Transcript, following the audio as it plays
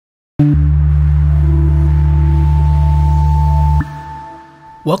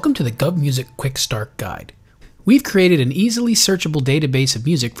Welcome to the GovMusic Quick Start Guide. We've created an easily searchable database of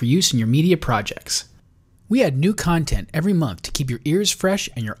music for use in your media projects. We add new content every month to keep your ears fresh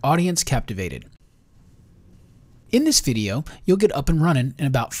and your audience captivated. In this video, you'll get up and running in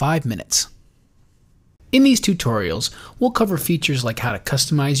about 5 minutes. In these tutorials, we'll cover features like how to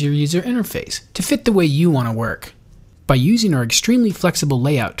customize your user interface to fit the way you want to work. By using our extremely flexible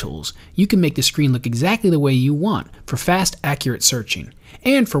layout tools, you can make the screen look exactly the way you want for fast, accurate searching,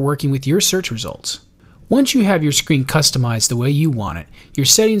 and for working with your search results. Once you have your screen customized the way you want it, your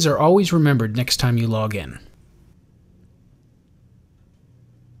settings are always remembered next time you log in.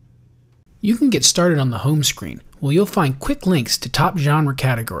 You can get started on the home screen, where you'll find quick links to top genre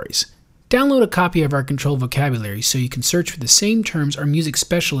categories. Download a copy of our control vocabulary so you can search for the same terms our music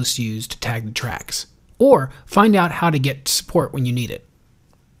specialists use to tag the tracks, or find out how to get support when you need it.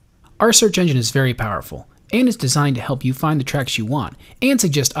 Our search engine is very powerful, and is designed to help you find the tracks you want and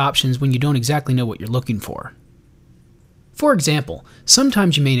suggest options when you don't exactly know what you're looking for. For example,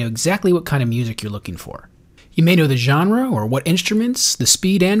 sometimes you may know exactly what kind of music you're looking for. You may know the genre or what instruments, the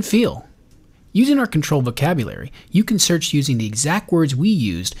speed and feel. Using our control vocabulary, you can search using the exact words we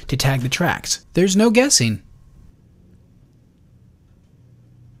used to tag the tracks. There's no guessing.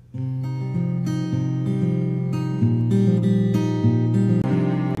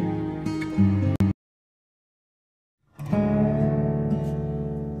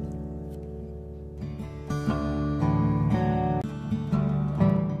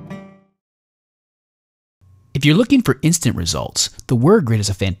 If you're looking for instant results, the word grid is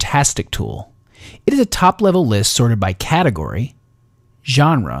a fantastic tool. It is a top-level list sorted by category,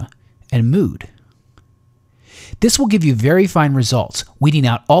 genre, and mood. This will give you very fine results, weeding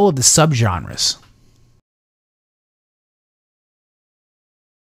out all of the subgenres.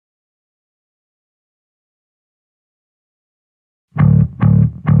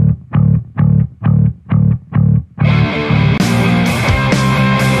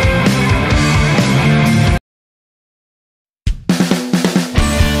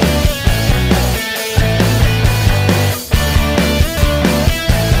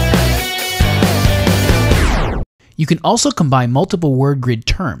 You can also combine multiple word grid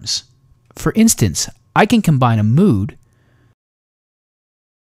terms. For instance, I can combine a mood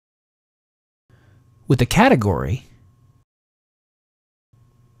with a category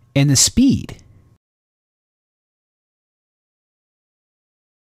and the speed.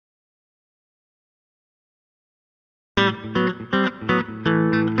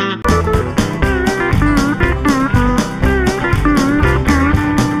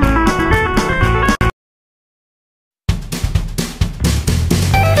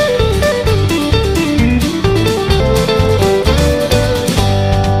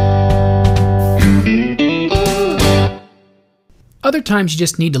 Other times you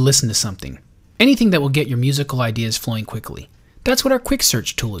just need to listen to something. Anything that will get your musical ideas flowing quickly. That's what our quick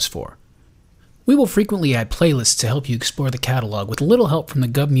search tool is for. We will frequently add playlists to help you explore the catalog with a little help from the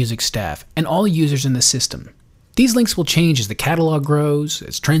GovMusic staff and all users in the system. These links will change as the catalog grows,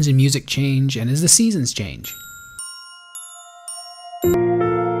 as trends in music change, and as the seasons change.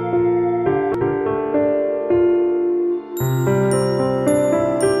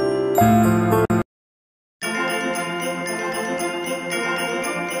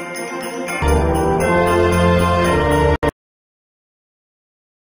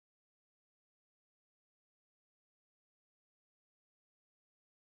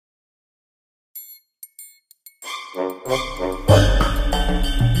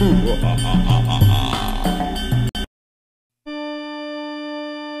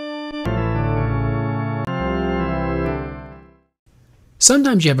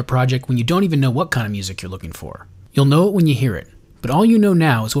 Sometimes you have a project when you don't even know what kind of music you're looking for. You'll know it when you hear it, but all you know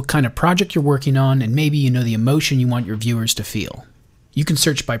now is what kind of project you're working on, and maybe you know the emotion you want your viewers to feel. You can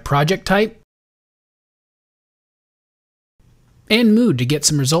search by project type and mood to get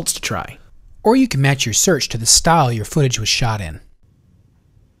some results to try. Or you can match your search to the style your footage was shot in.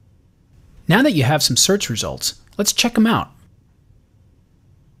 Now that you have some search results, let's check them out.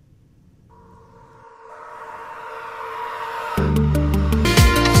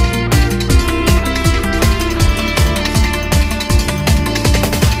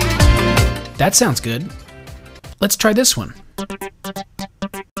 That sounds good. Let's try this one.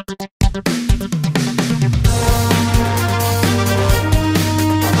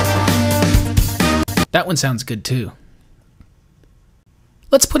 That one sounds good too.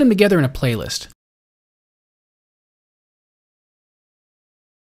 Let's put them together in a playlist.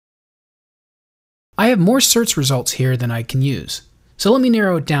 I have more search results here than I can use, so let me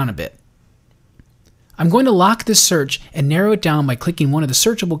narrow it down a bit. I'm going to lock this search and narrow it down by clicking one of the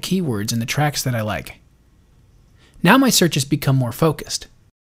searchable keywords in the tracks that I like. Now my search has become more focused.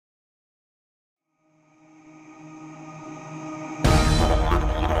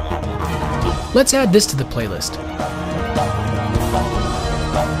 Let's add this to the playlist.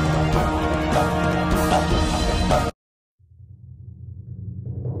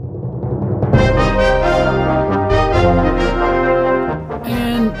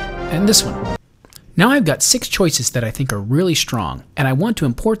 And this one. Now I've got 6 choices that I think are really strong, and I want to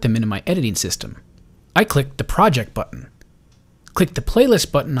import them into my editing system. I click the Project button. Click the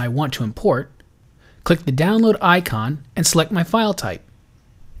Playlist button I want to import. Click the Download icon and select my file type.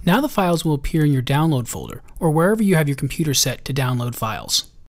 Now the files will appear in your download folder or wherever you have your computer set to download files.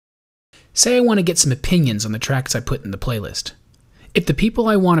 Say I want to get some opinions on the tracks I put in the playlist. If the people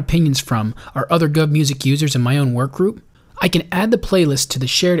I want opinions from are other GovMusic users in my own workgroup, I can add the playlist to the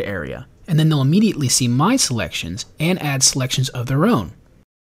shared area, and then they'll immediately see my selections and add selections of their own.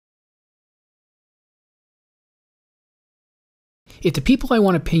 If the people I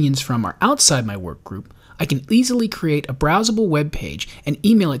want opinions from are outside my workgroup, I can easily create a browsable web page and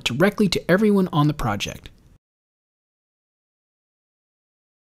email it directly to everyone on the project.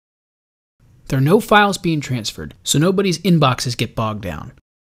 There are no files being transferred, so nobody's inboxes get bogged down.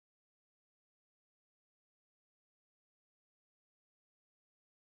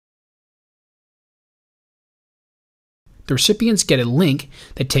 The recipients get a link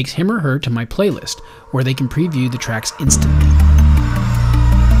that takes him or her to my playlist, where they can preview the tracks instantly.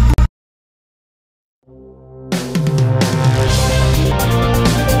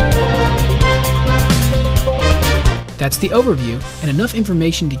 That's the overview and enough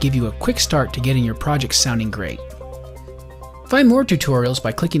information to give you a quick start to getting your project sounding great. Find more tutorials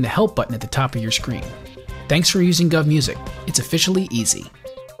by clicking the Help button at the top of your screen. Thanks for using GovMusic. It's officially easy.